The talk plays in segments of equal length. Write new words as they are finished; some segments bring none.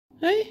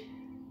Hey?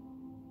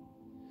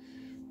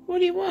 What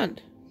do you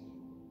want?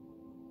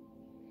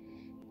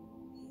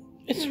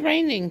 It's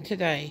raining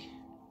today.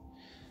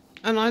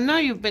 And I know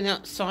you've been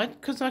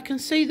outside because I can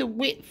see the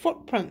wet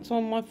footprints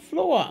on my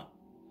floor.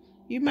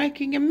 You're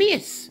making a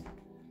mess.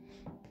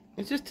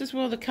 It's just as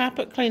well the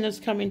carpet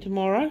cleaner's coming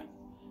tomorrow.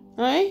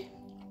 Eh?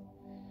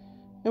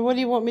 And what do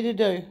you want me to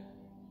do?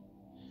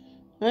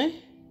 Eh?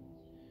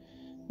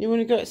 You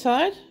want to go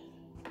outside?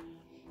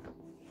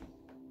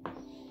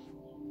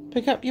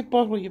 Pick up your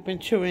bottle you've been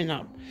chewing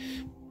up.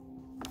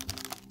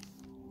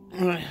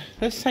 Alright,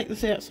 let's take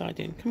this outside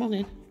then. Come on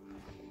in.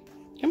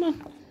 Come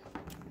on.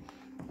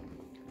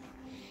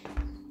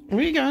 Where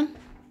are you going?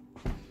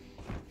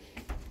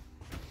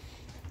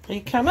 Are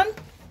you coming?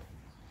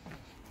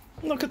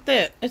 Look at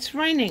that. It's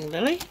raining,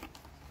 Lily.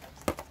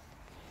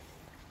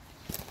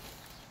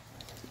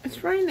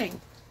 It's raining.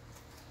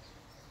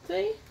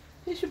 See?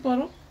 Here's your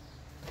bottle.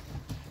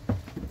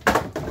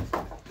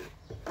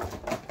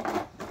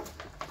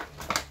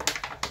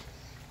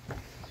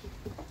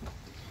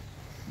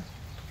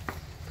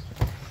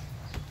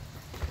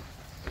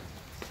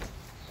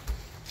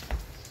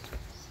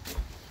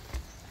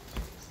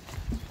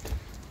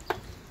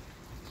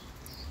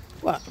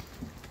 What?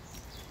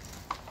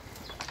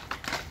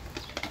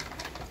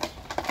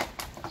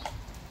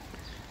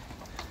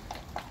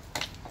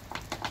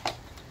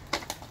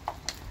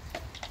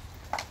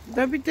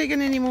 Don't be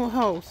digging any more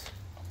holes.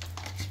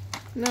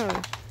 No.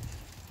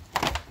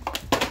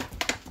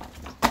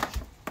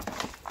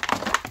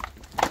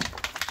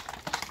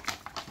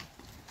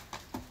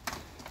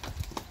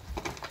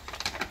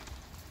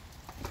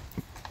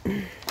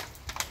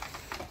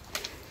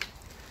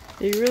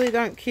 You really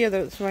don't care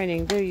that it's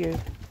raining, do you?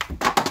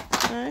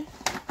 No?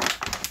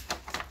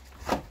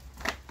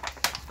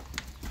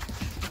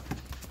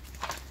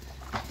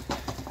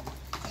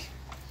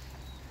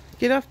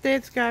 Get off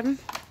Dad's garden.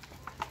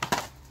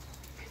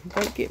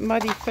 Don't get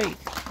muddy feet.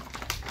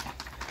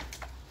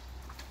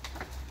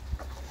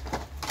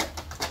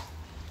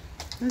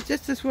 It's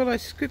just as well I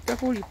scooped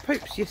up all your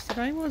poops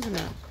yesterday, wasn't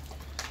it?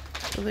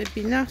 Well, they'd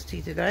be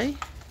nasty today.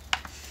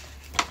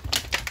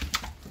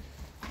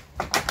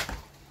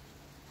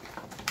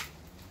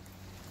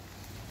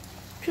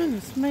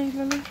 Goodness me,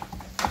 Lily.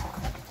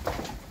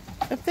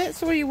 If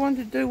that's all you want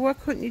to do, why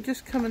couldn't you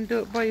just come and do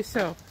it by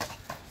yourself?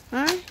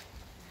 Eh?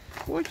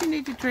 What do you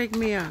need to drag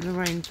me out in the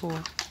rain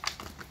for?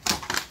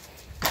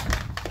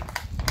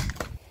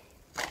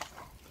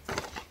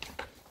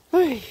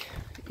 Hey,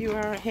 you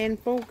are a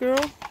handful,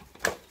 girl.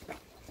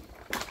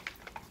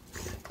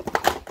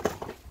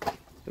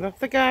 Get off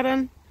the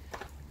garden.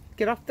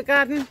 Get off the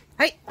garden.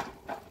 Hey!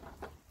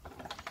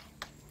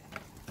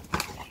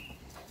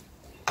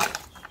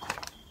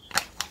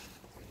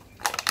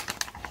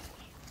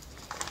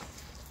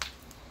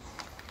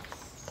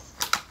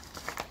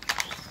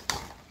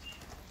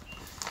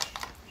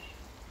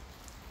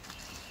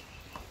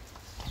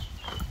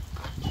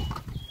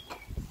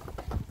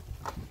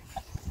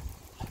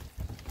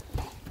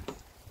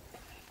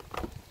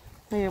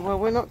 Yeah, well,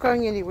 we're not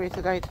going anywhere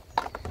today,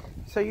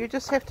 so you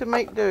just have to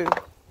make do.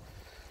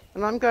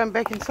 And I'm going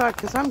back inside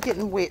because I'm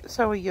getting wet,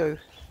 so are you.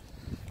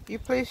 You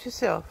please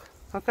yourself,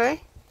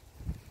 okay?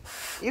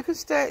 You can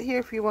stay out here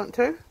if you want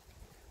to.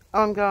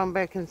 I'm going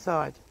back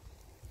inside.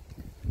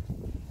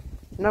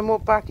 No more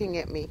barking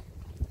at me,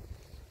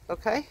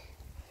 okay?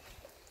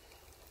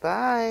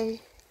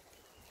 Bye.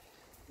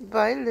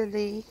 Bye,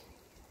 Lily.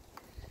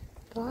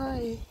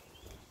 Bye.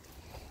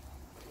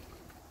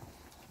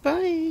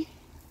 Bye.